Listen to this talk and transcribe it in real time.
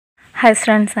Hi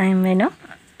friends, I am Venu.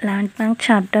 Landmark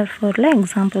chapter 4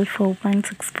 example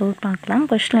 4.64 பார்க்கலாம்.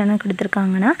 question என்ன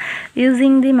கொடுத்திருக்காங்கன்னா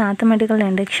using the mathematical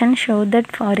induction show that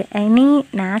for any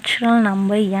natural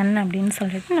number n அப்படின்னு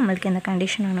சொல்லிட்டு நம்மளுக்கு இந்த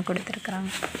condition ஒன்று கொடுத்திருக்காங்க.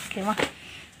 ஓகேவா?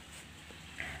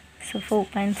 So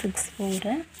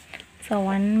 4.64 so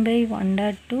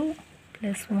 1/1.2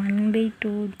 plus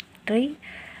 1/2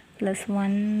 plus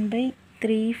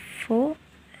 1/3 4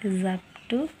 is up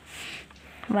to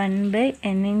 1 by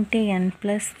n into n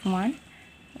plus 1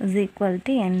 is equal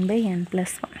to n by n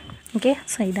plus 1. Okay,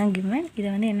 so இதான் given. இதை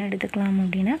வந்து என்ன எடுத்துக்கலாம்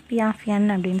அப்படின்னா p of n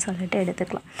அப்படின்னு சொல்லிட்டு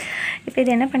எடுத்துக்கலாம். இப்போ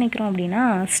இது என்ன பண்ணிக்கிறோம் அப்படின்னா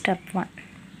ஸ்டெப்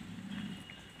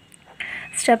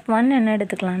 1 என்ன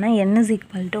எடுத்துக்கலாம்னா n is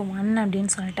equal to 1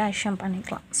 அப்படின்னு சொல்லிட்டு அஷ்யூம்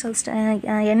பண்ணிக்கலாம். So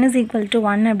n is equal to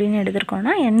 1 அப்படின்னு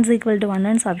எடுத்துருக்கோம்னா n is equal to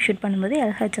 1ன்னு substitute பண்ணும்போது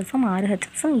LHSம்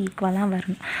RHSம் ஈக்குவலாக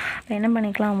வரணும். இப்போ என்ன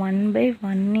பண்ணிக்கலாம்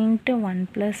 1/1 into 1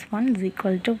 plus 1 is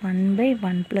equal to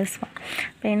 1/1 plus 1.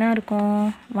 இப்போ என்ன இருக்கும்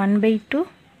 1/2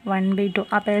 1/2.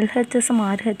 அப்போ LHSம்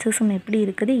RHSம் எப்படி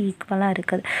இருக்குது ஈக்குவலாக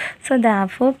இருக்குது. So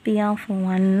therefore P of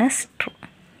 1 is true.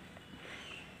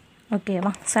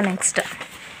 ஓகேவா? ஸோ நெக்ஸ்ட்டு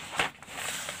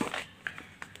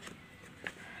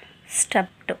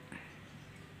ஸ்டெப்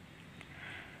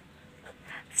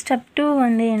 2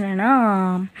 வந்து என்னென்னா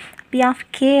P of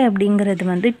k அப்படிங்கிறது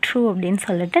வந்து ட்ரூ அப்படின்னு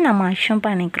சொல்லிட்டு நம்ம அஷ்யூம்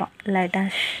பண்ணிக்கிறோம். let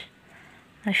us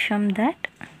assume that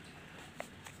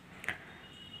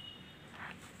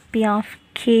P of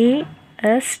k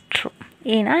is true.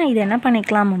 ஏன்னா இது என்ன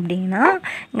பண்ணிக்கலாம் அப்படின்னா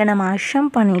இங்கே நம்ம அஷ்யூம்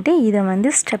பண்ணிவிட்டு இதை வந்து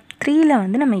ஸ்டெப் 3ல்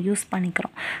வந்து நம்ம யூஸ்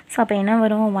பண்ணிக்கிறோம். ஸோ அப்போ என்ன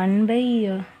வரும்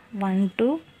 1/1 1/2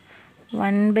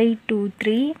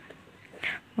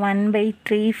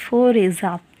 1/3 4 is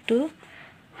up to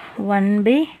 1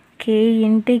 by k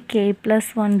into k plus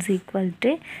 1 is equal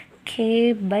to k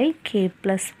by k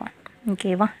plus 1.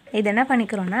 ஓகேவா? இது என்ன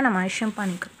பண்ணிக்கிறோன்னா நம்ம அஷ்யூம்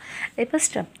பண்ணிக்கிறோம். இப்போ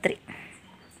ஸ்டெப்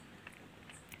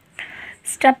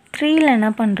 3ல் என்ன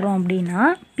பண்ணுறோம் அப்படின்னா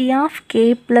P of k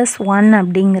plus 1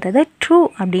 அப்படிங்கிறத ட்ரூ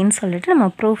அப்படின்னு சொல்லிட்டு நம்ம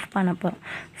ப்ரூஃப் பண்ண போகிறோம்.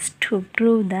 to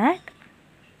prove that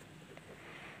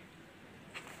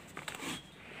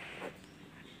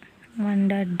one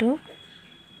dot 2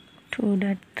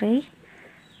 2.3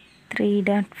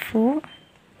 3.4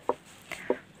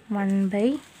 1 by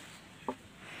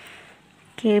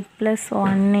k plus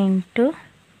 1 into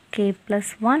k plus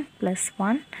 1 plus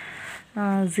 1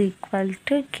 is equal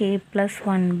to k plus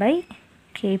 1 by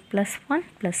k plus 1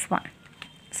 plus 1.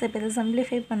 So இப்போ இதை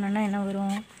சிம்பிளிஃபை பண்ணோன்னா என்ன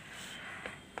வரும்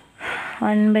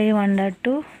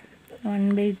 1/1.2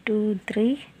 1/2 3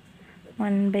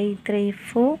 1/3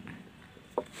 4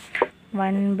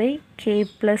 1 by k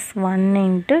plus 1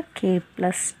 into k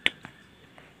plus 2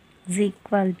 is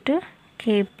equal to k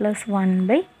plus 1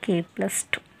 by k plus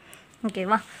 2.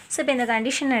 ஓகேவா? So இப்போ இந்த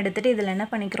கண்டிஷனை எடுத்துகிட்டு இதில் என்ன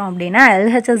பண்ணிக்கிறோம் அப்படின்னா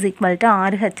LHS equal to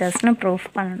RHSன்னு ப்ரூஃப்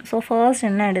பண்ணணும். ஸோ ஃபர்ஸ்ட்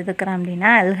என்ன எடுத்துக்கிறோம் அப்படின்னா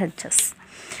LHS.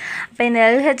 இப்போ இந்த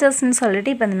LHSன்னு சொல்லிட்டு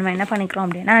இப்போ நம்ம என்ன பண்ணிக்கிறோம்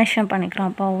அப்படின்னா அஷ்யூம் பண்ணிக்கிறோம்.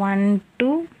 அப்போ 1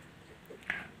 2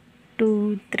 2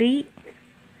 3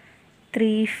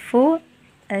 3 4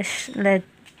 let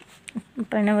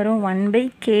இப்போ என்ன வரும் 1 by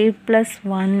k plus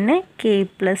 1 k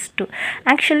plus 2.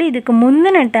 Actually இதுக்கு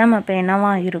முந்தின டேர்ம் அப்போ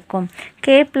என்னவா இருக்கும் k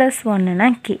plus 1னா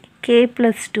k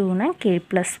plus 2னா k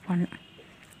plus 1.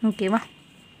 ஓகேவா?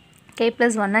 k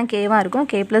plus 1னா கேவாக இருக்கும்,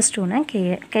 k plus 2னா k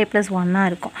plus 1ஆக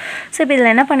இருக்கும். ஸோ இப்போ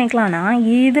இதில் என்ன பண்ணிக்கலாம்னா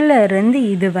இதிலிருந்து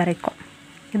இது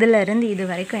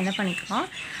வரைக்கும் என்ன பண்ணிக்கலாம்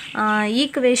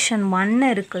ஈக்குவேஷன் 1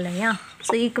 இருக்கு இல்லையா?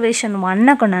 ஸோ ஈக்குவேஷன்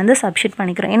 1 கொண்டாந்து சப்ஸ்டியூட்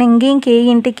பண்ணிக்கிறோம். ஏன்னா இங்கேயும் k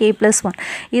இன்ட்டு k plus 1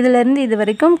 இதிலேருந்து இது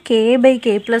வரைக்கும் k by k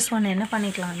plus 1 என்ன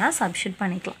பண்ணிக்கலாம்னா சப்ஸ்டியூட்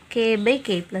பண்ணிக்கலாம் k by k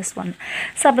plus 1.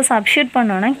 So அப்போ சப்ஸ்டியூட்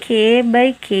பண்ணோன்னா k by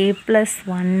k plus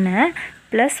 1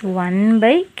 plus 1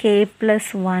 by k plus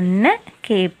 1 k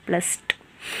plus 2.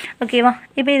 ஓகேவா?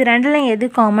 இப்போ இது ரெண்டுலையும் எது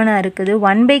காமனாக இருக்குது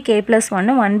 1 by k plus 1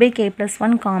 1 by k plus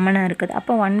 1 காமனாக இருக்குது.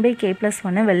 அப்போ 1 by k plus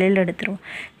 1 வெளியில் எடுத்துருவோம்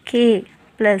k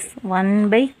plus 1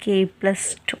 by k plus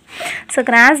 2. So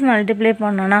cross multiply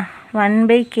பண்ணோன்னா 1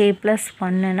 by k plus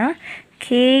 1னா k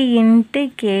into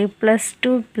k plus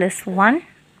 2 plus 1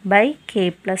 by k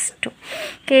plus 2.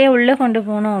 k உள்ளே கொண்டு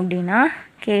போனோம் அப்படின்னா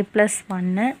k plus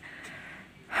 1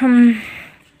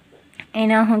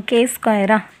 என்னாகும் k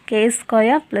ஸ்கொயரா k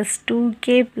square plus 2k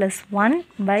plus 1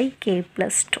 by k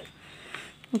plus 2.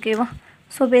 ஓகேவா?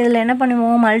 So இப்போ இதில் என்ன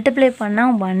பண்ணுவோம் மல்டிப்ளை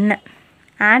பண்ணால் 1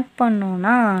 ஆட்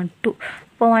பண்ணோன்னா 2.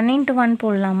 இப்போ 1 into 1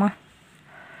 போடலாமா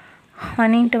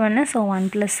 1 into 1 ஸோ 1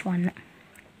 plus 1.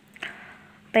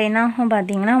 இப்போ என்னாகும்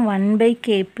பார்த்தீங்கன்னா 1 by k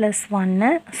plus 1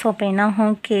 ஸோ இப்போ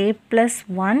என்னாகும் k plus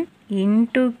 1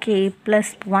 into k plus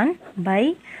 1 by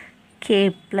k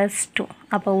plus 2.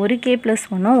 அப்போ ஒரு k plus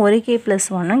 1 ஒரு k plus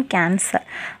 1 கேன்சல்.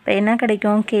 இப்போ என்ன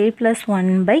கிடைக்கும் k plus 1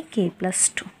 by k plus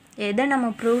 2. எதை நம்ம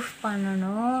ப்ரூஃப்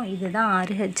பண்ணணும், இதுதான்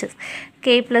RHS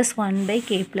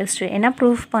k+1/k+2 ஏன்னா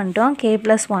ப்ரூஃப் பண்ணிட்டோம்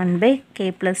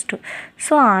k+1/k+2.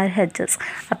 So RHS.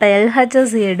 அப்போ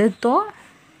LHS எடுத்தோம்,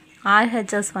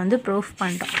 RHS வந்து ப்ரூஃப்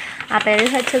பண்ணிட்டோம். அப்போ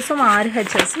LHSம்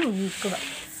RHSம் ஈக்குவல்.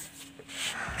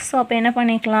 ஸோ அப்போ என்ன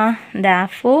பண்ணிக்கலாம்,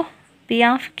 therefore P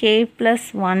of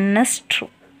k+1 is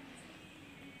true.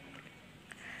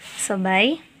 So by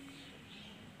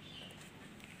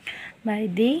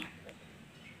the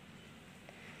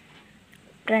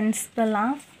principle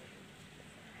of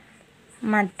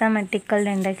mathematical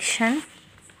induction,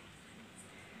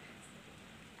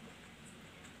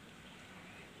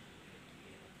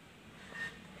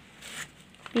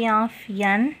 P of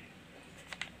n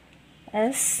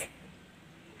is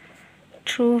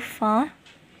true for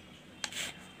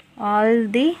all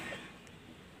the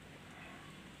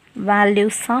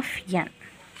values of n.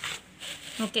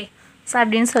 Okay, so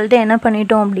அப்படின்னு சொல்லிட்டு என்ன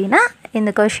பண்ணிட்டோம் அப்படின்னா இந்த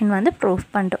கொஷின் வந்து ப்ரூஃப்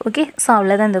பண்ணிட்டோம். ஓகே, ஸோ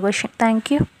அவ்வளோதான் இந்த கொஷின்.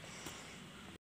 தேங்க்யூ.